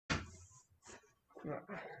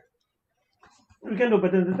We can do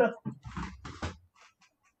better than that.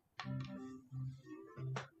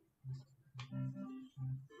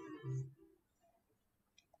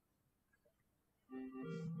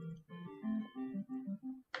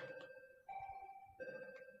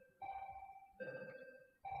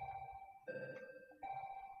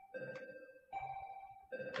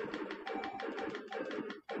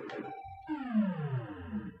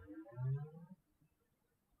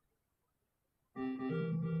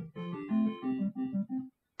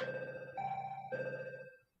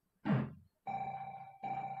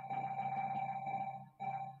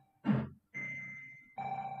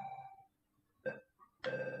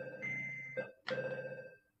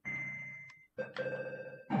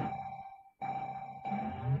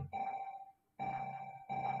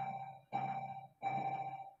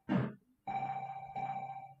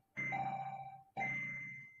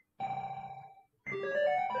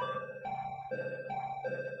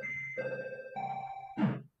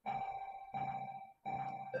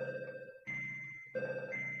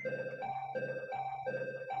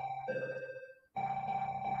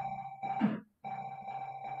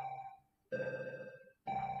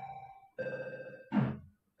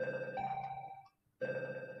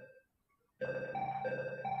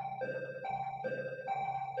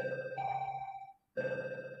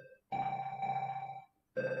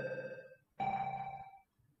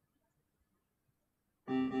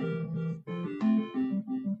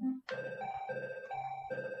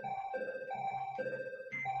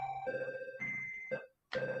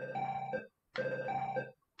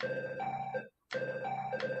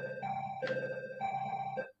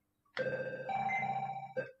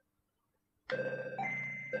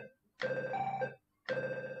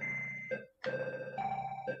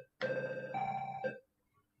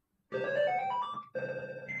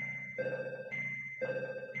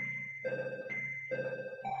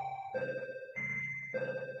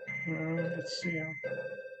 Let's see.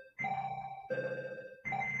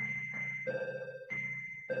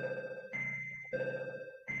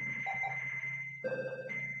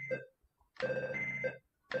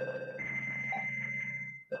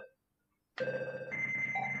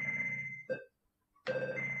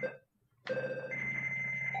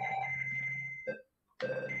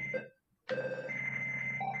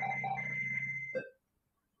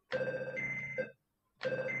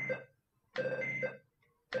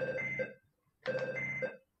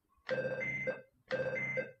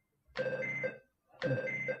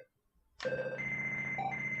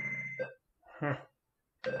 Huh.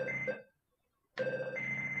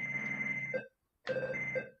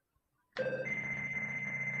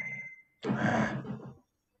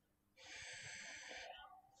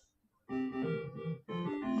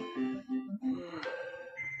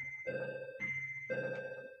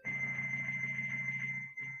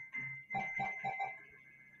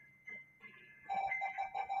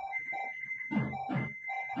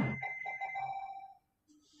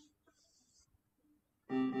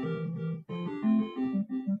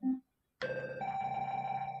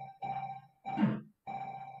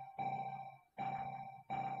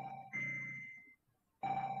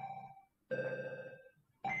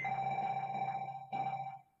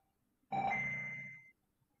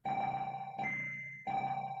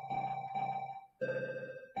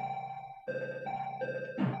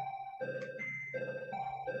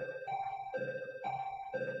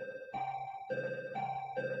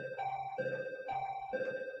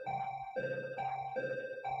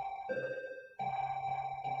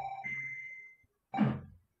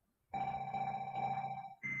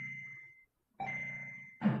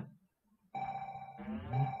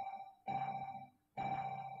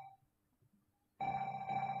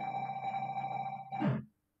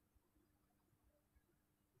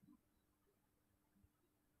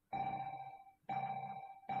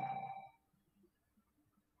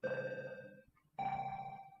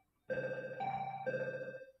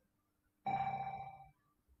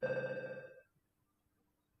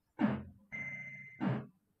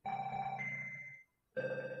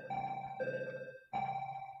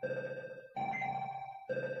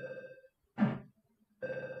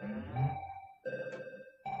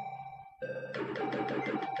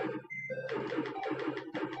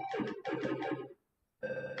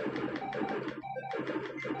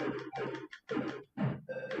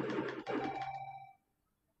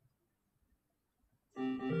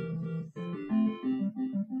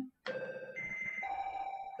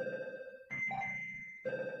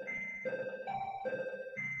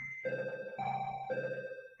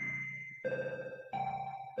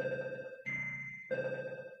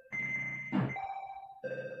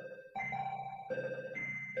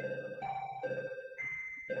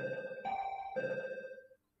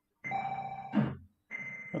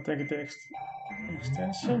 I'll take the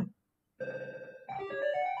extension.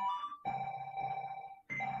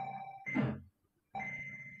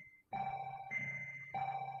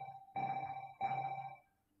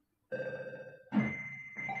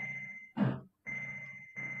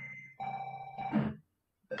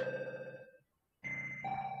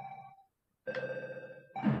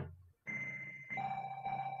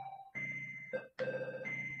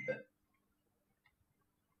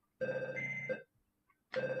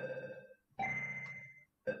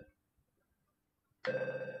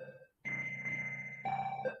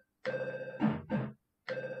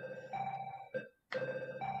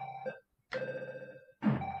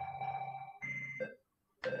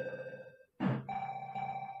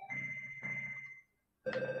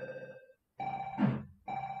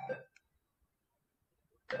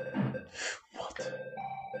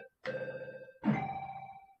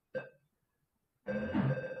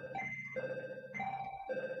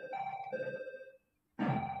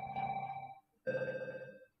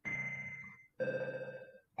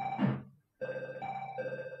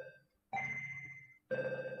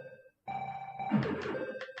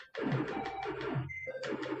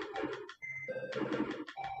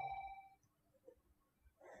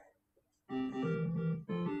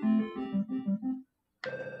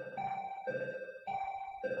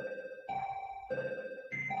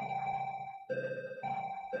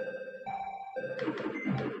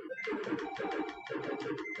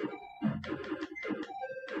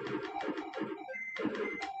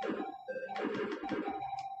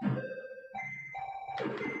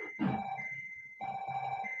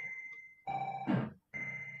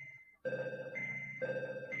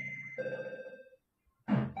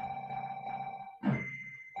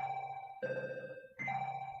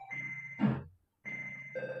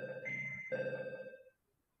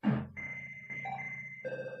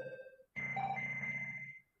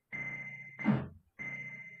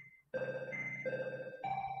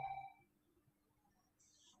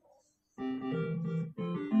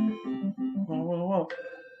 Well.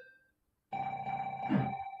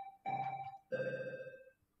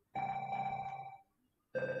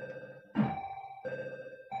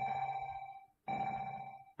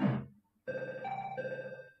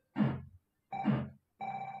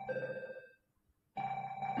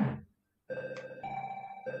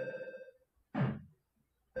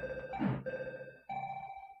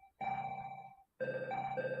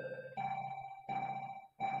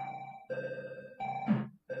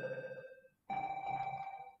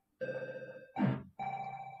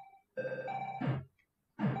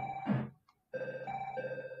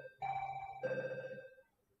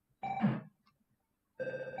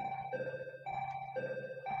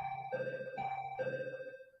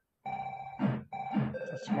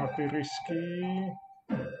 This might be risky.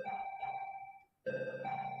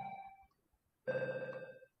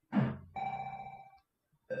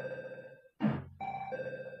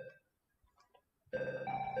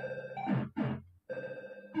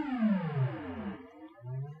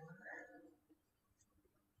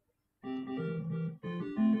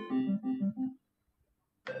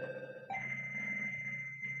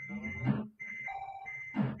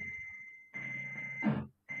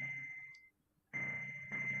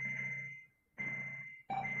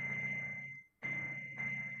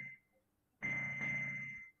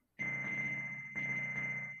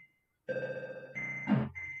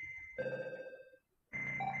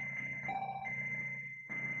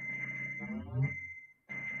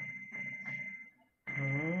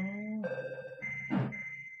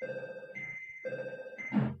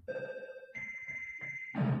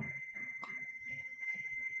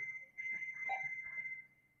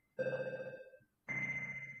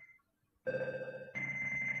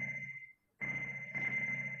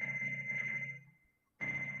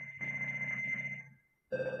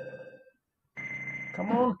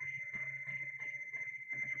 Come on.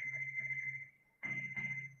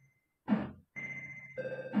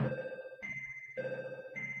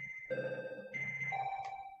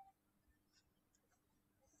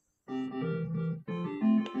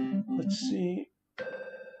 Let's see.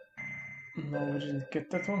 No, we didn't get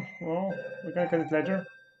that one. Well, we're gonna get it later.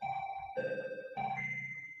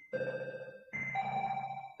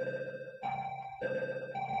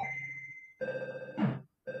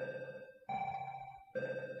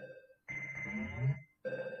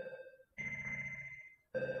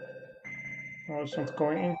 Oh, it's not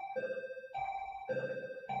going in.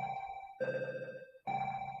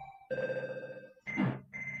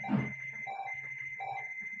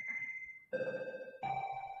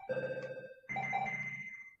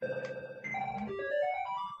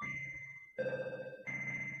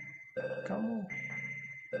 Come on.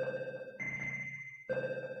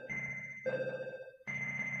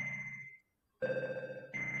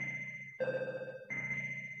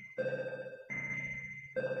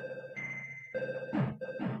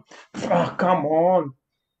 Oh, come on.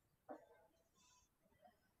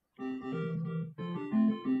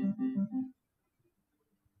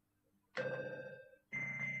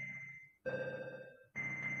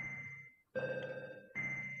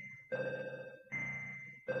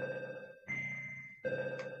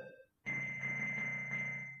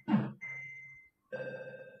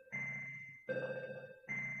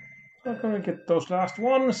 I'm gonna get those last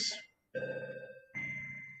ones.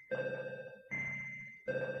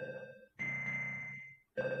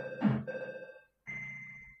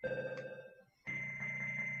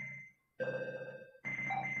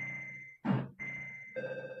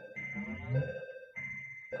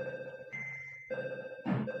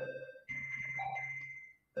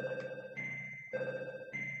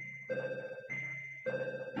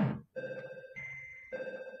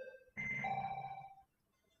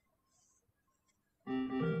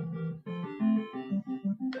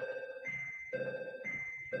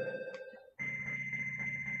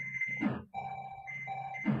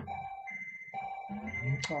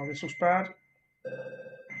 Oh, this was bad.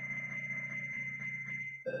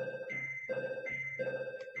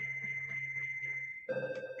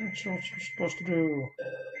 Not sure what you're supposed to do.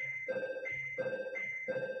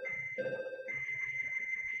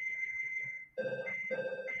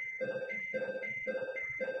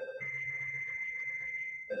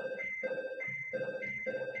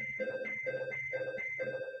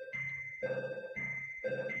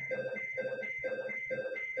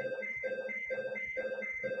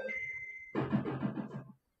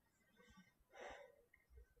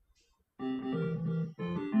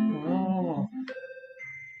 No.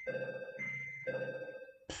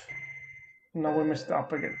 Now we messed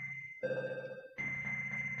up again.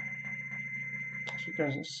 As you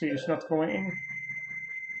can see, it's not going in.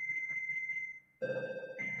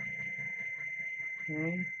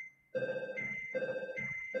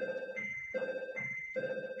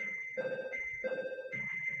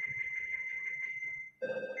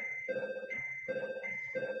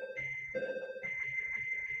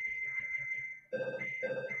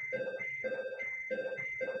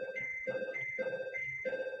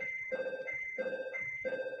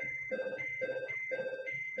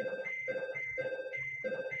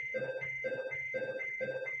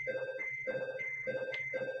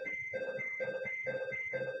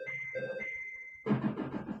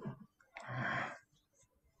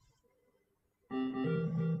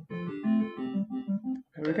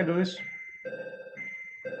 We can do this.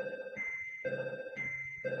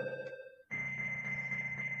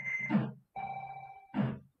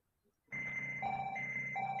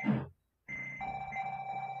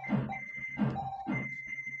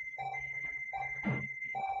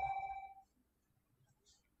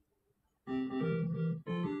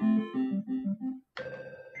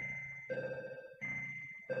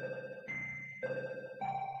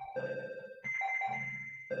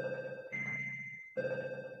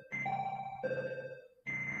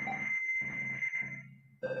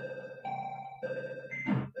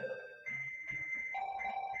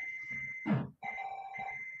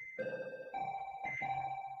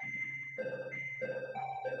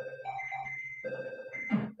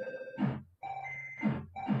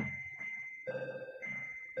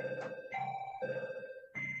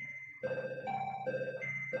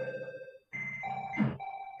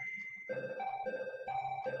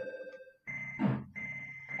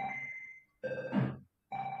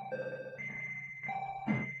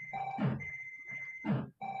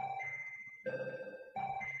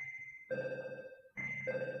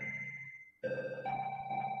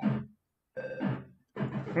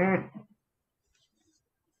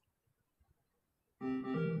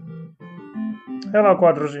 Hello,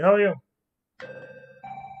 Quadrosi, how are you?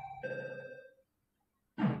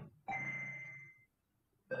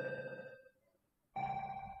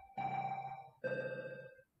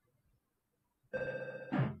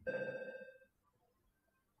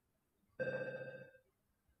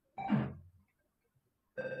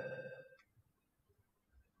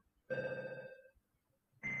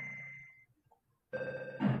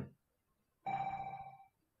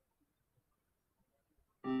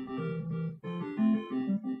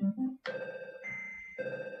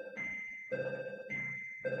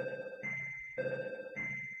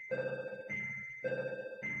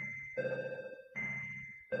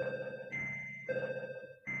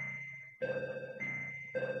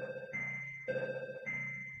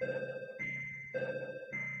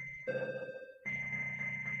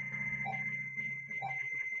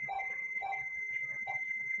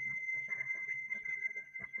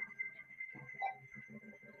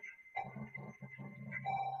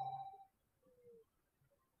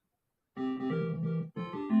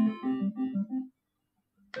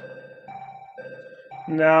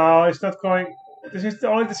 No, it's not going. This is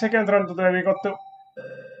only the second run today.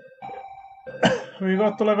 We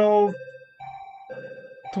got to level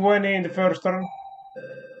 20 in the first run.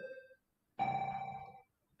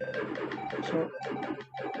 So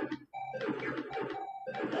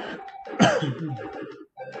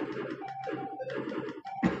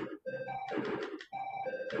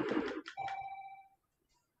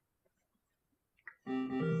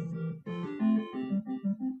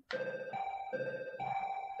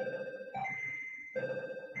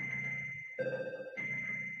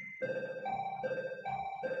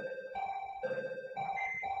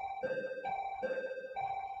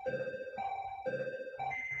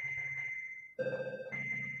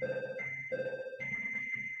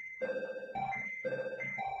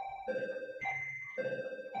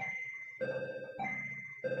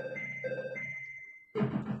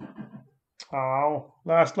ow,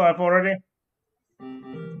 last life already.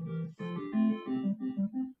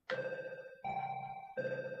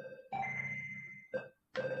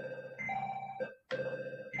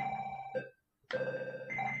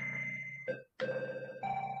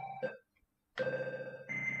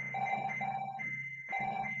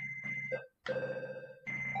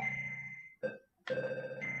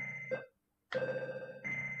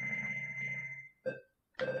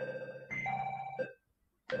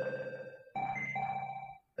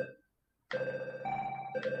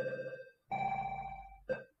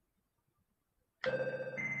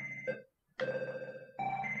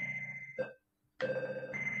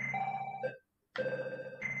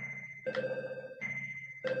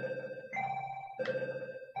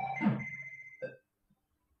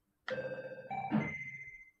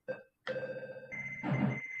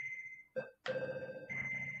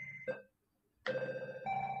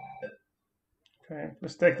 Okay,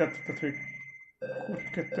 let's take that we could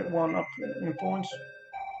get the one up in points.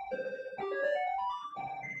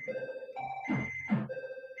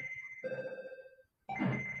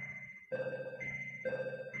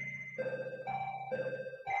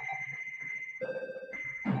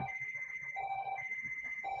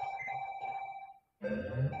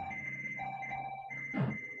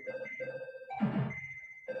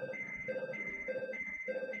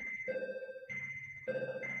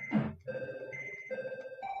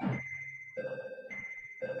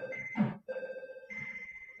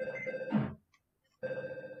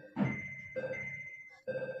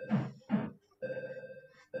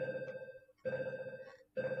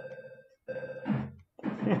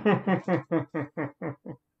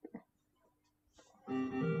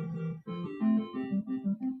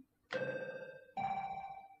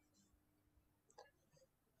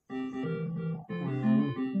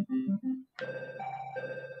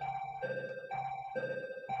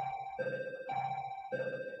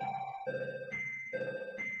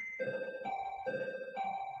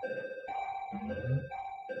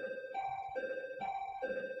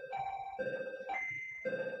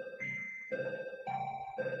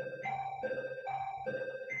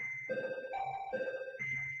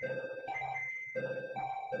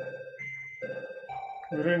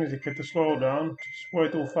 We really need to get the slow down. It's way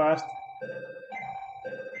too fast.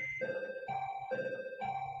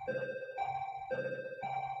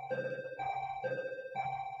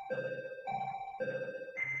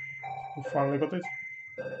 We finally got it.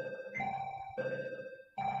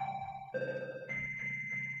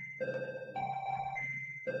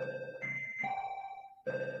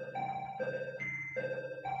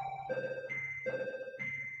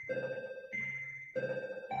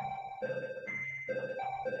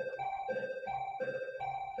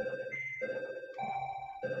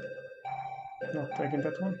 Not taking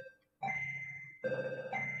that one.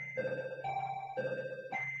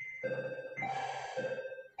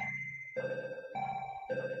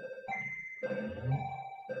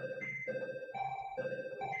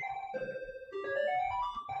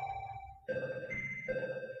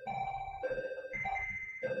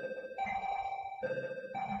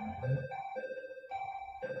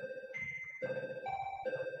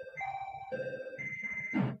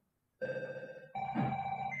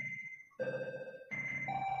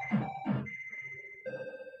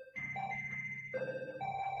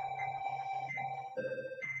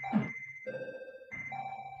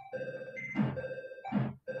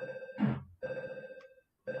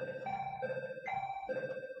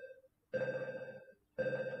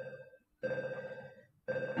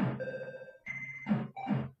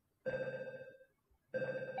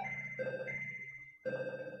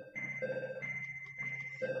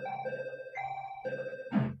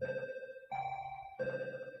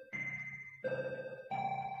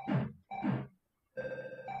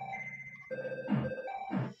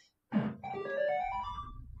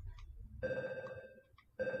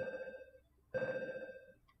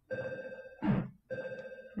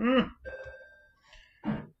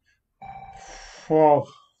 Wow.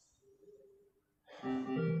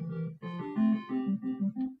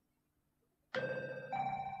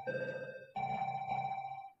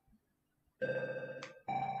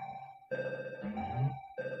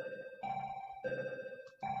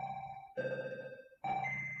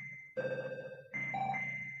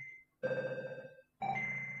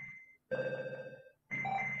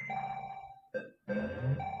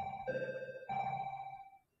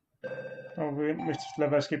 Oh, we missed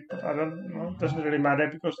level skip, but I don't know. Doesn't really matter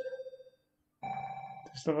because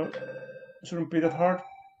this level shouldn't be that hard.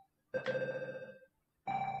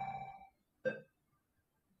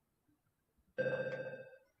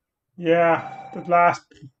 Yeah, that last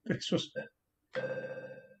this was.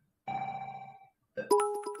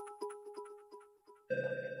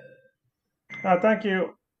 Thank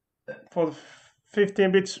you for the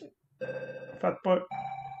 15 bits, fat boy.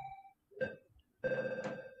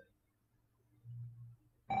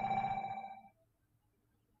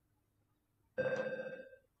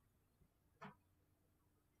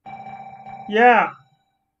 Yeah,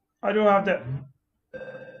 I do have the.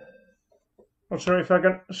 I'm sorry if I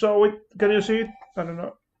can show it. Can you see it? I don't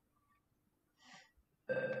know.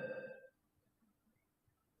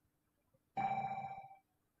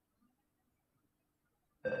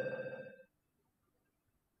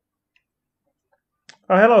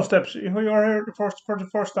 Hello, Steps. You are here for the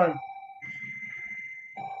first time.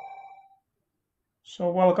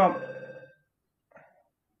 So welcome.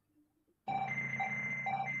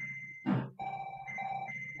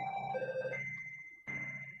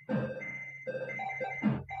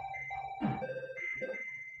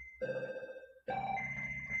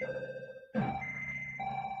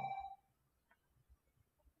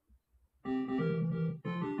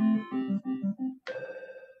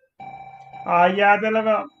 Yeah, the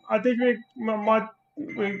level. I think we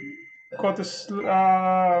got this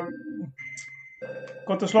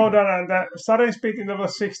got to slow down, and the starting speed in level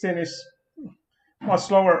 16 is much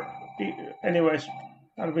slower, anyways,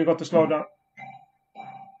 and we got to slow down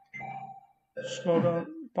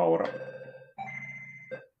power up.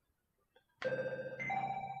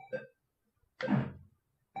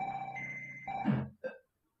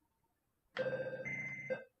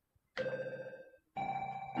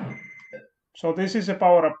 So this is a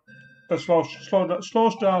power up that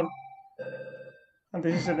slows down, and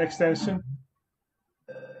this is an extension.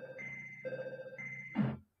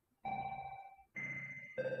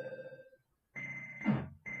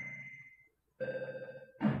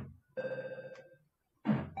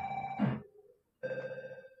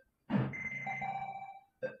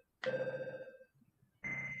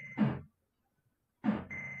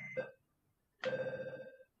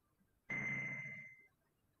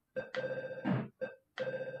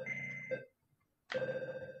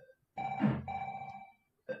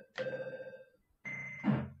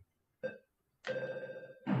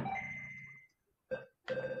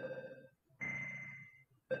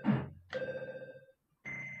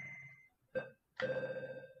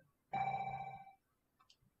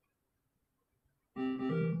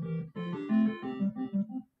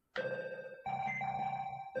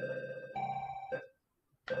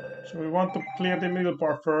 So we want to clear the middle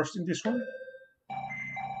part first in this one.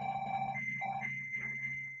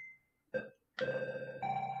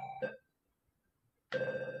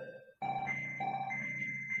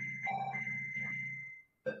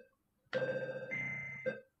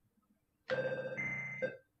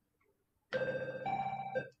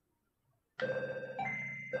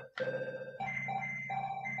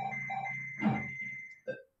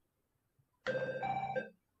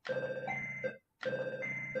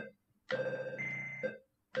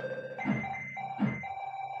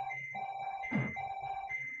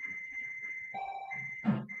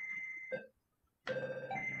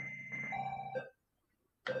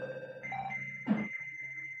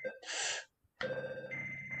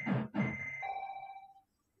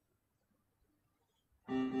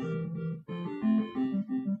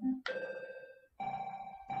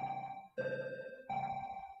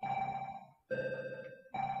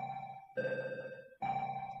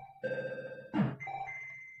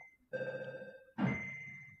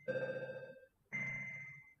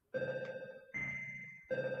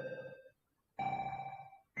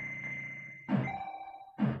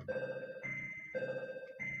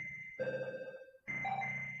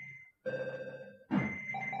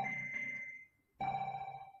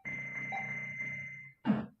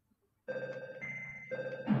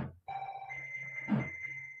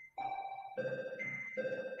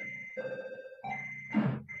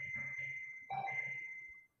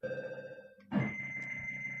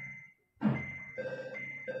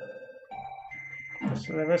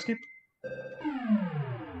 So level skip.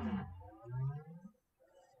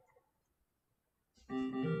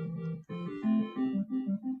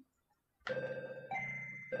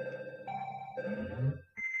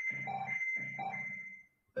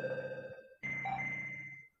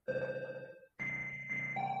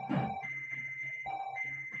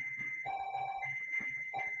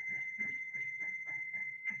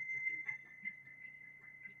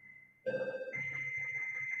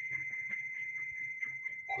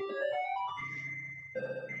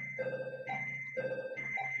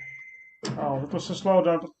 Oh, that was a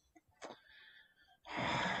slowdown.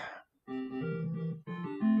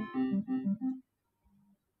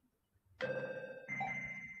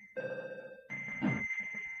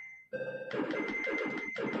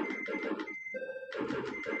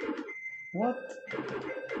 What?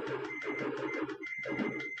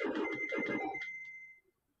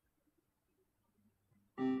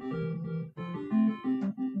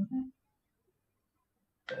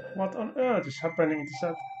 What on earth is happening to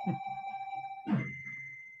that?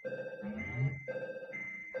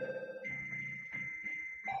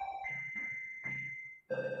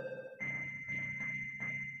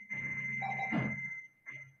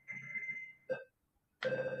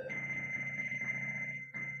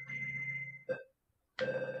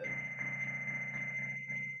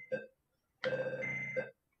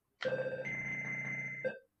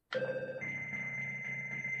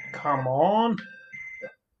 Come on.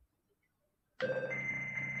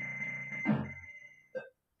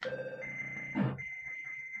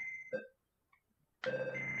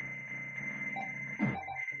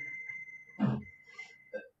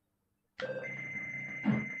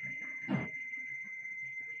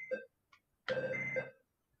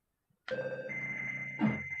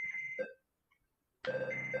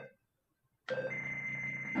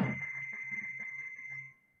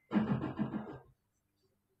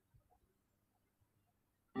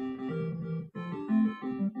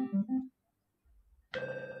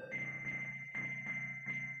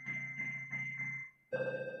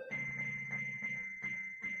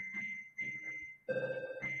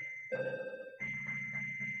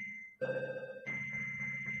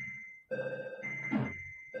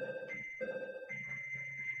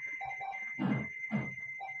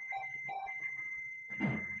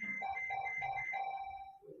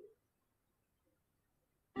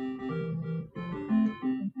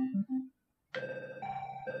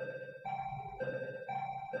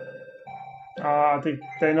 I think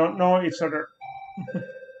they don't know each other.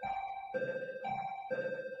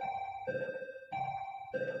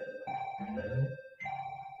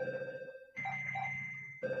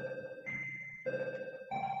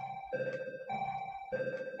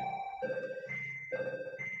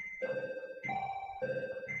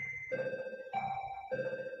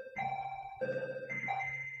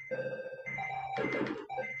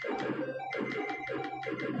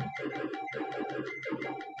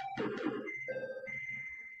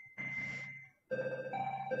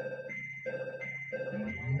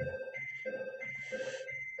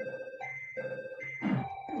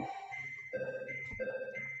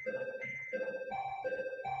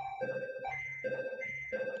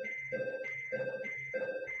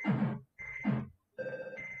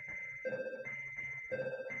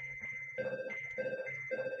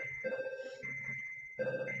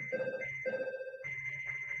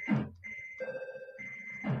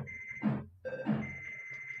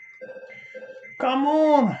 Come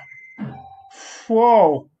on!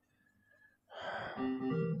 Whoa!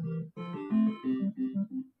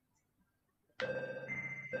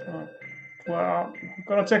 Well, I'm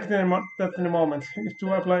gonna check that in a moment. Do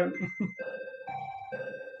I play?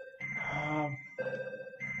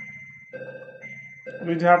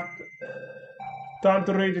 Did you have time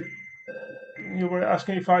to read it? You were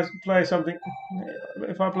asking if I play something.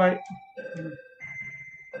 If I play.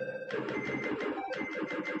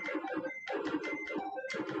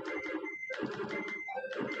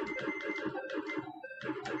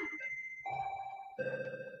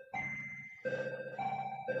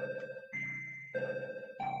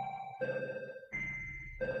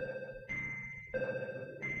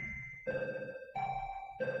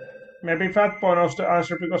 Maybe Fat Boy knows the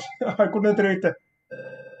answer because I couldn't read the.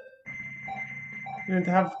 Didn't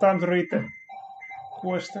have time to read the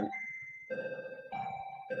question.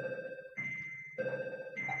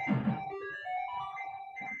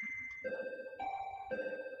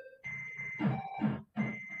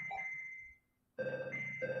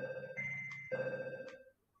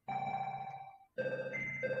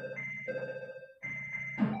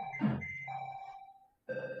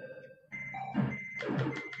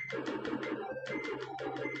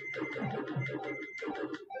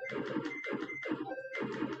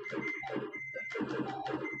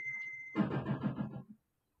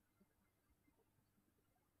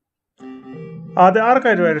 The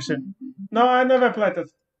arcade version. No, I never played it.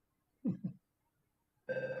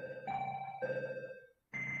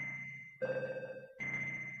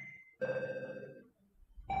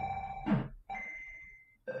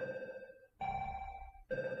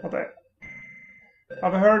 But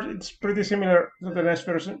I've heard it's pretty similar to the NES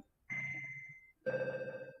version.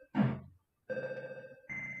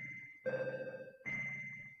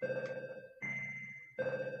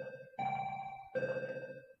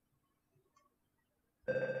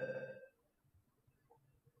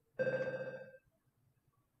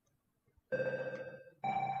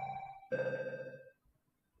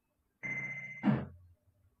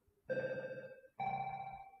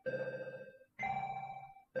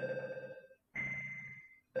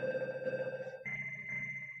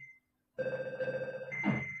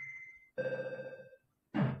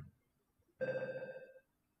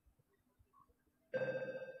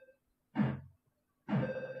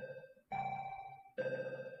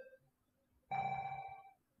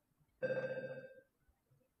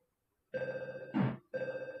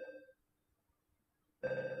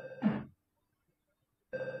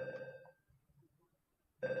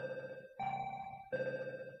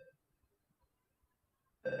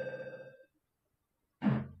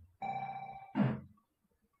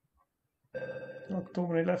 Not too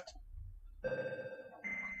many left.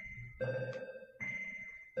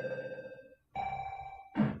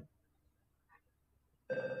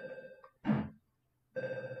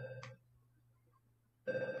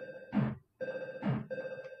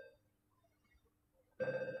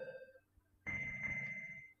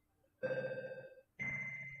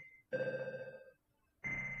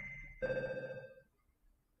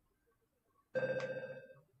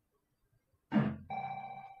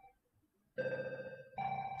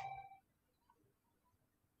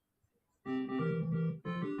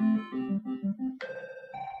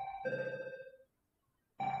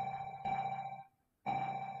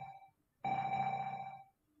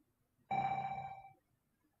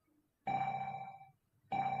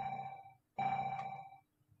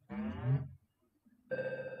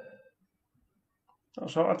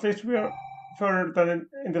 So at least we are further than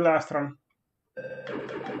in the last run.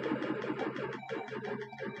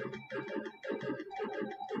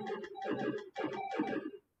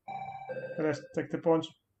 Let's take the points.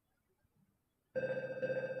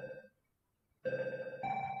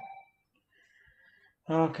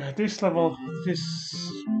 Okay, this level, this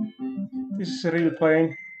is a real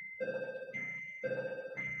pain.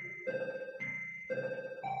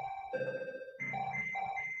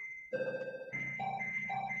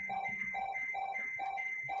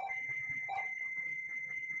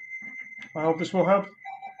 I hope this will help.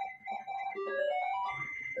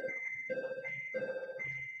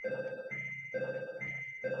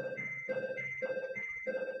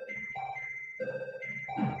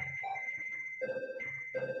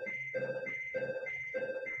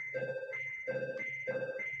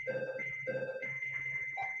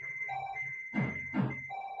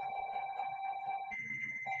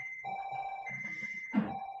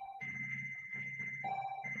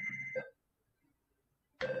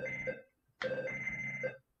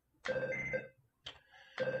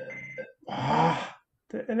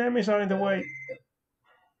 The enemies are in the way.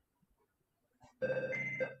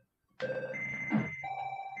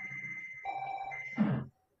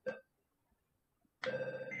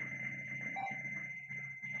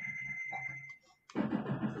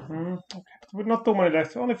 Okay, but not too many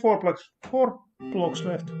left. Only 4 blocks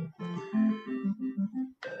left.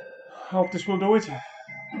 Hope this will do it.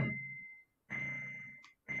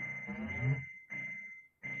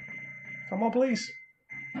 Come on, please.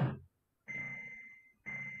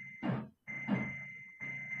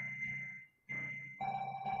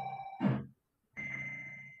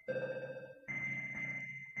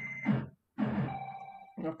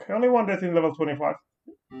 Okay, only one death in level 25.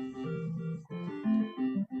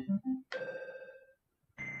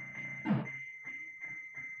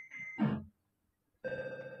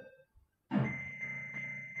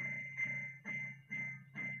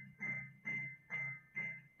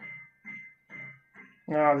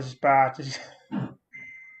 No, this is bad.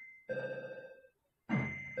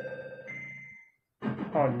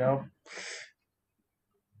 Oh no.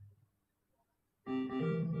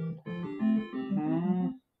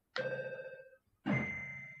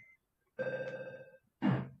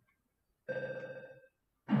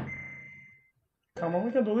 Come on,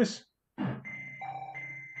 we can do this.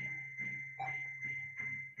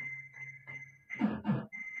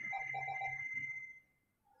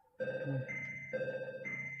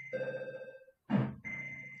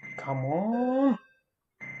 Come on.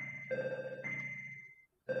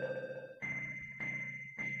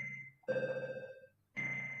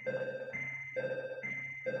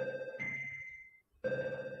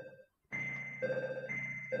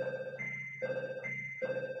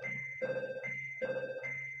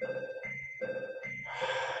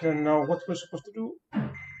 I don't know what we're supposed to do.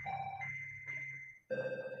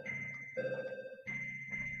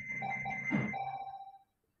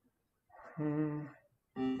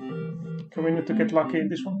 So we need to get lucky in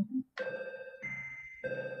this one.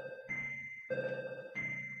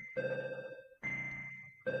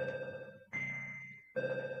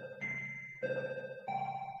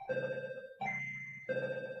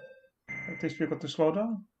 At least we got to slow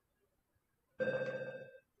down.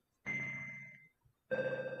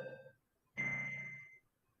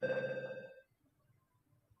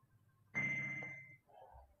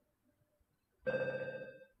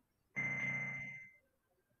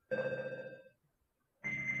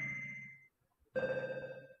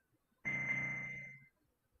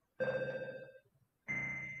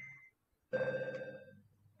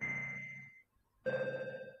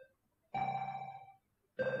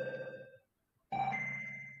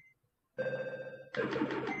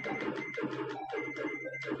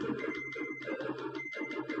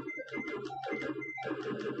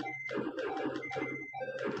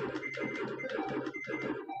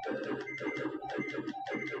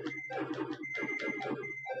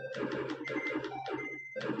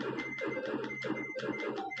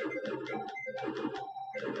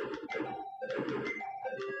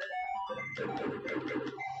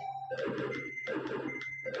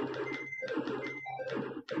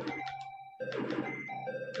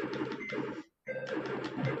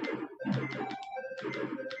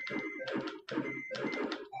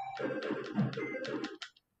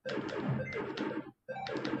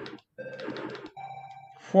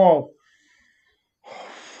 Whoa.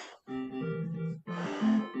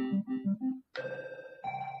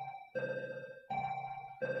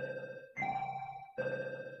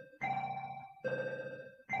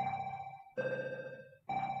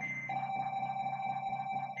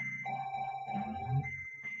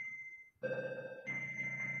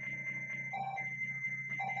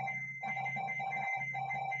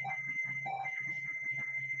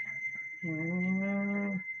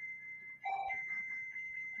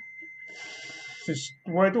 It's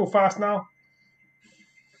way too fast now.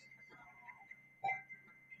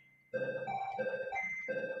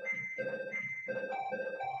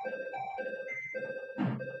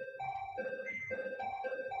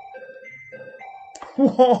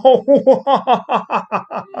 Whoa!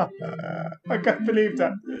 I can't believe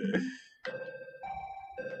that.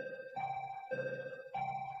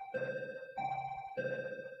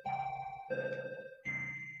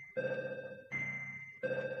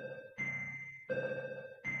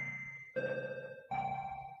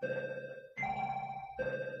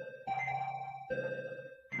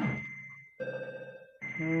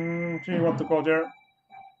 Do you want to go there?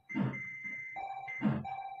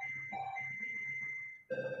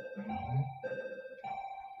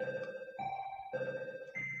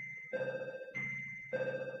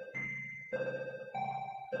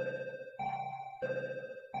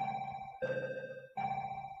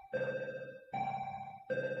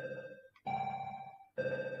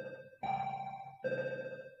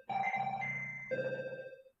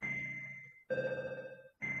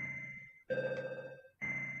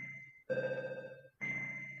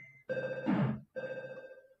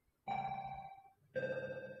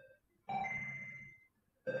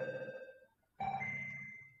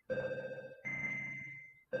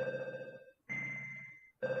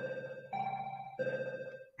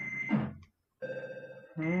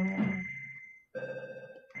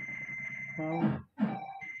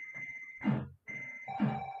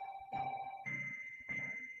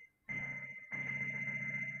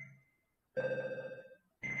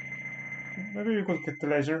 Maybe you could get the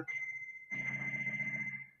laser.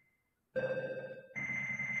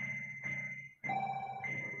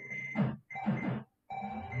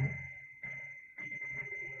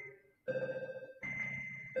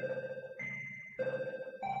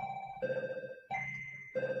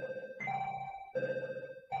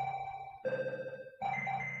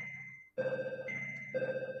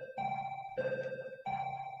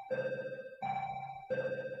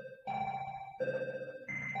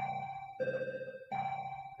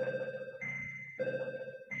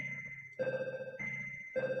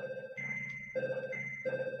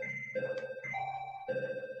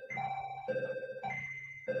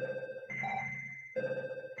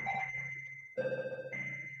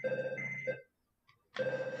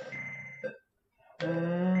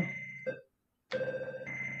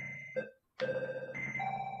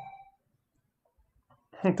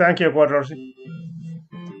 Thank you, Quadrosi.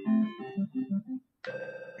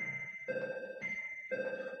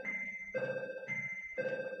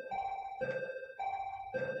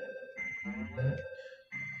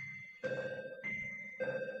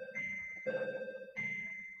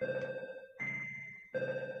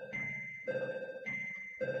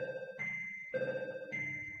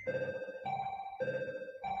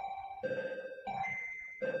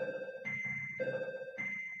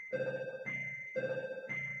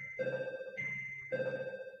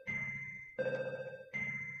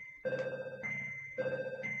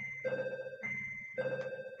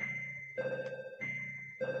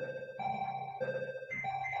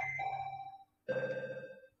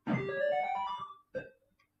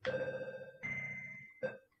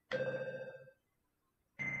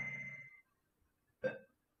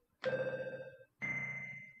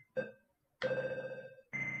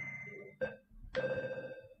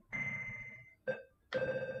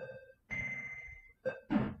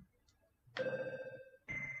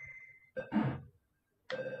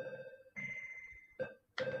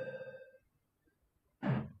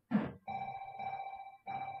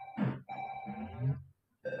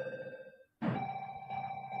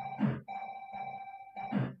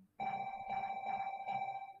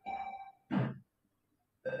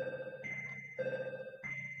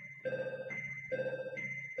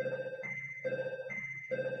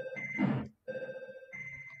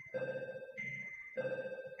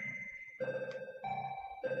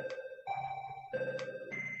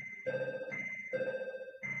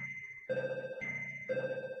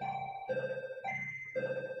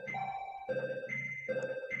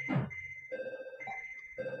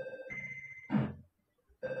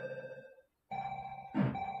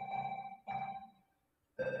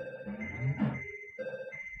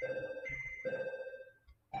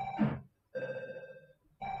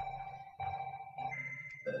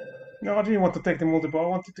 No, I didn't want to take the multiple. I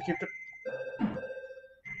wanted to keep the.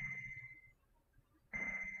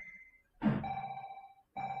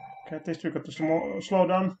 Okay, at least we got to slow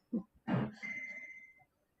down.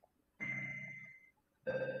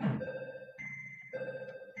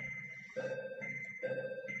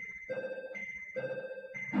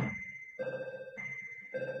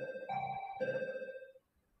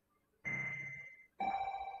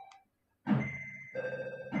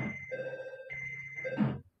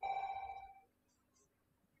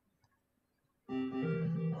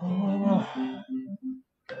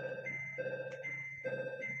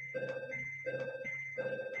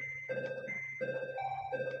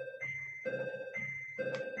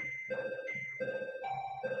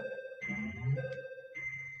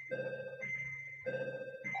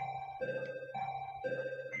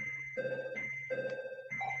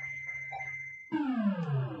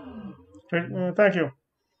 Thank you.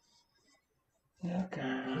 Okay.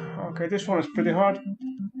 Okay, this one is pretty hard.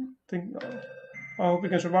 I hope we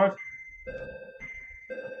can survive.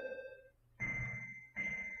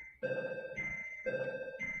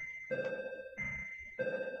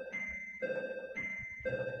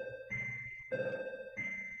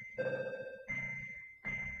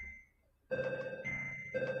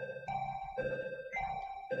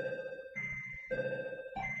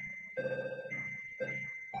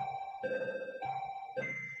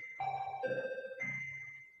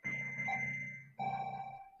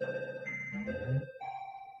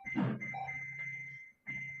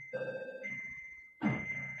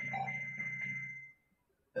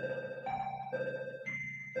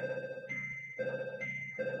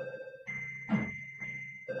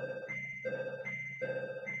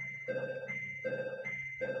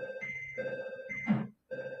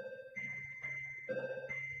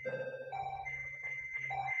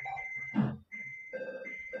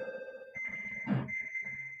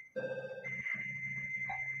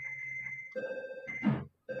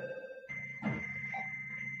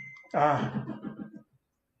 Ah.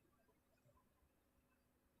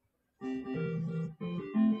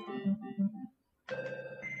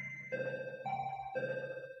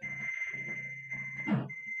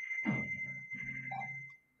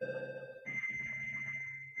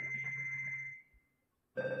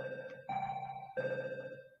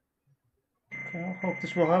 Okay, I hope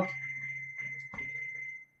this will help.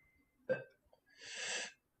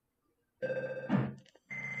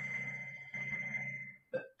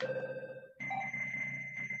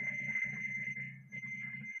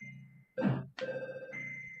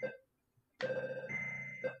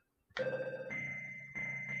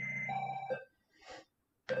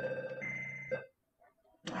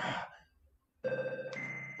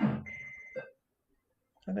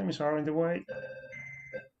 Enemies are in the way.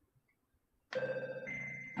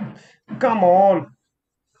 Come on!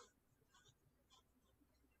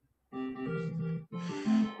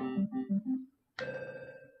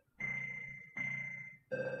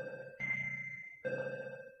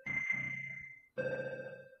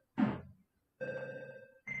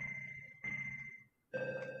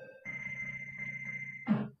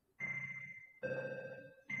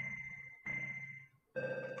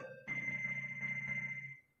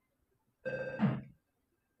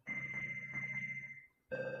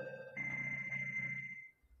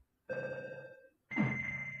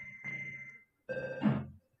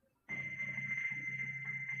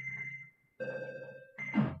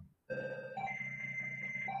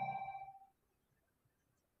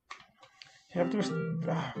 You have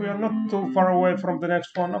to. We are not too far away from the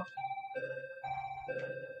next one up.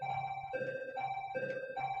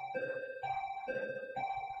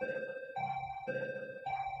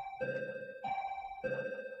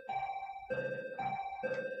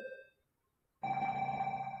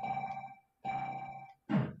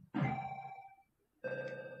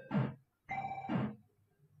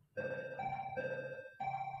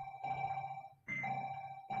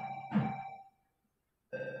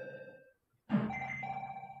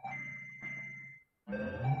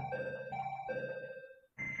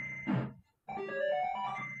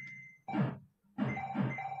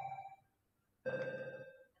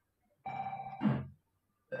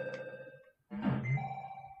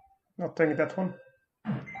 Not taking that one.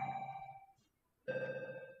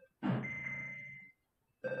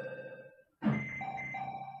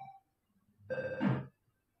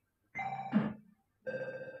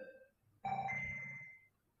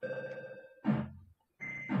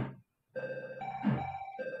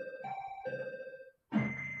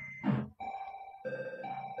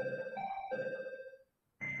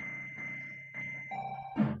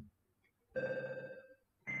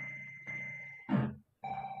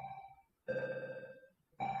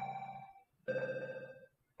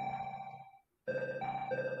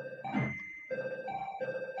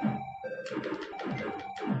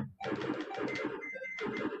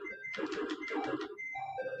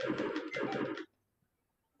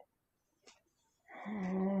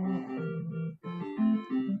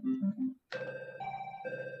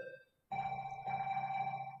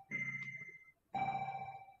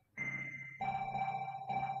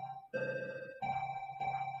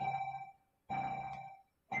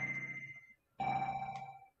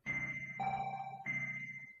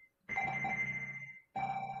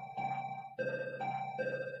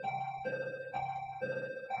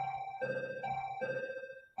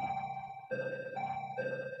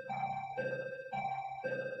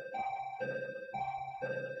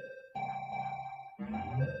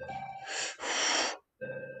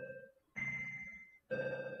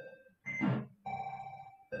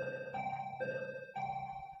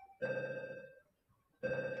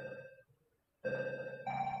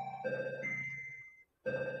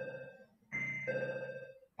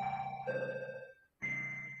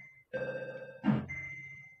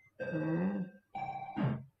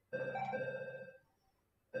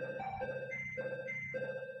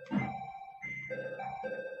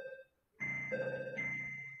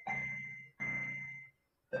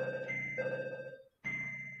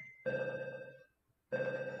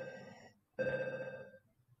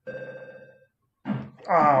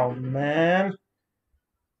 Oh man.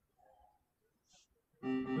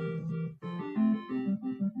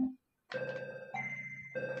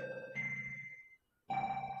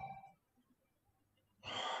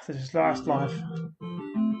 This is last life.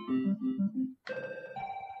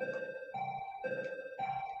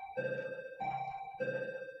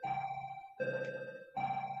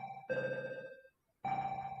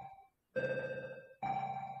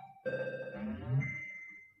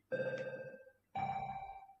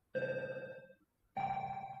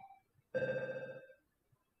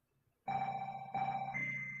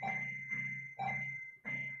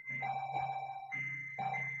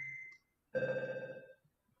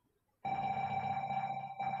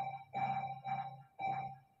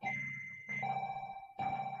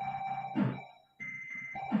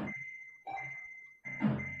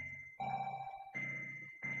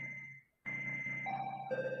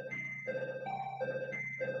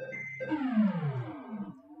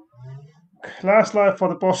 Last life for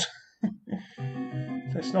the boss.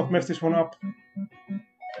 Let's not mess this one up.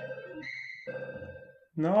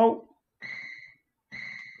 No.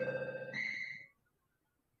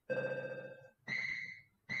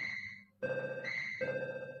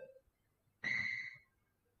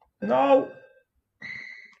 No.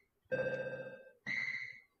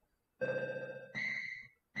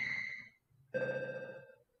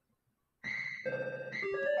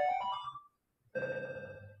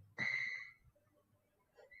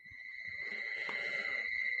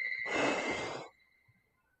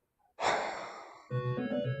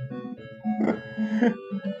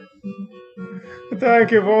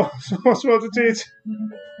 Thank you for so much for the teach.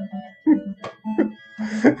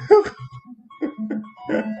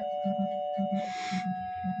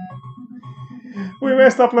 We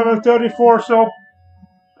messed up level 34, so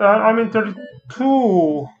I mean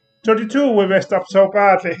 32. 32 we messed up so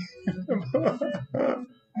badly.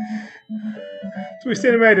 So we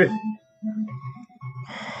still made it.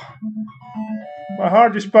 My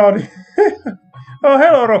heart is pounding. Oh,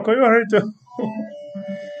 hello, Rocco. You are here too.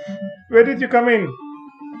 Where did you come in,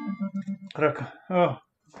 Rocco? Oh.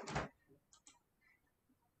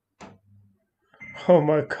 Oh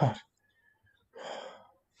my God.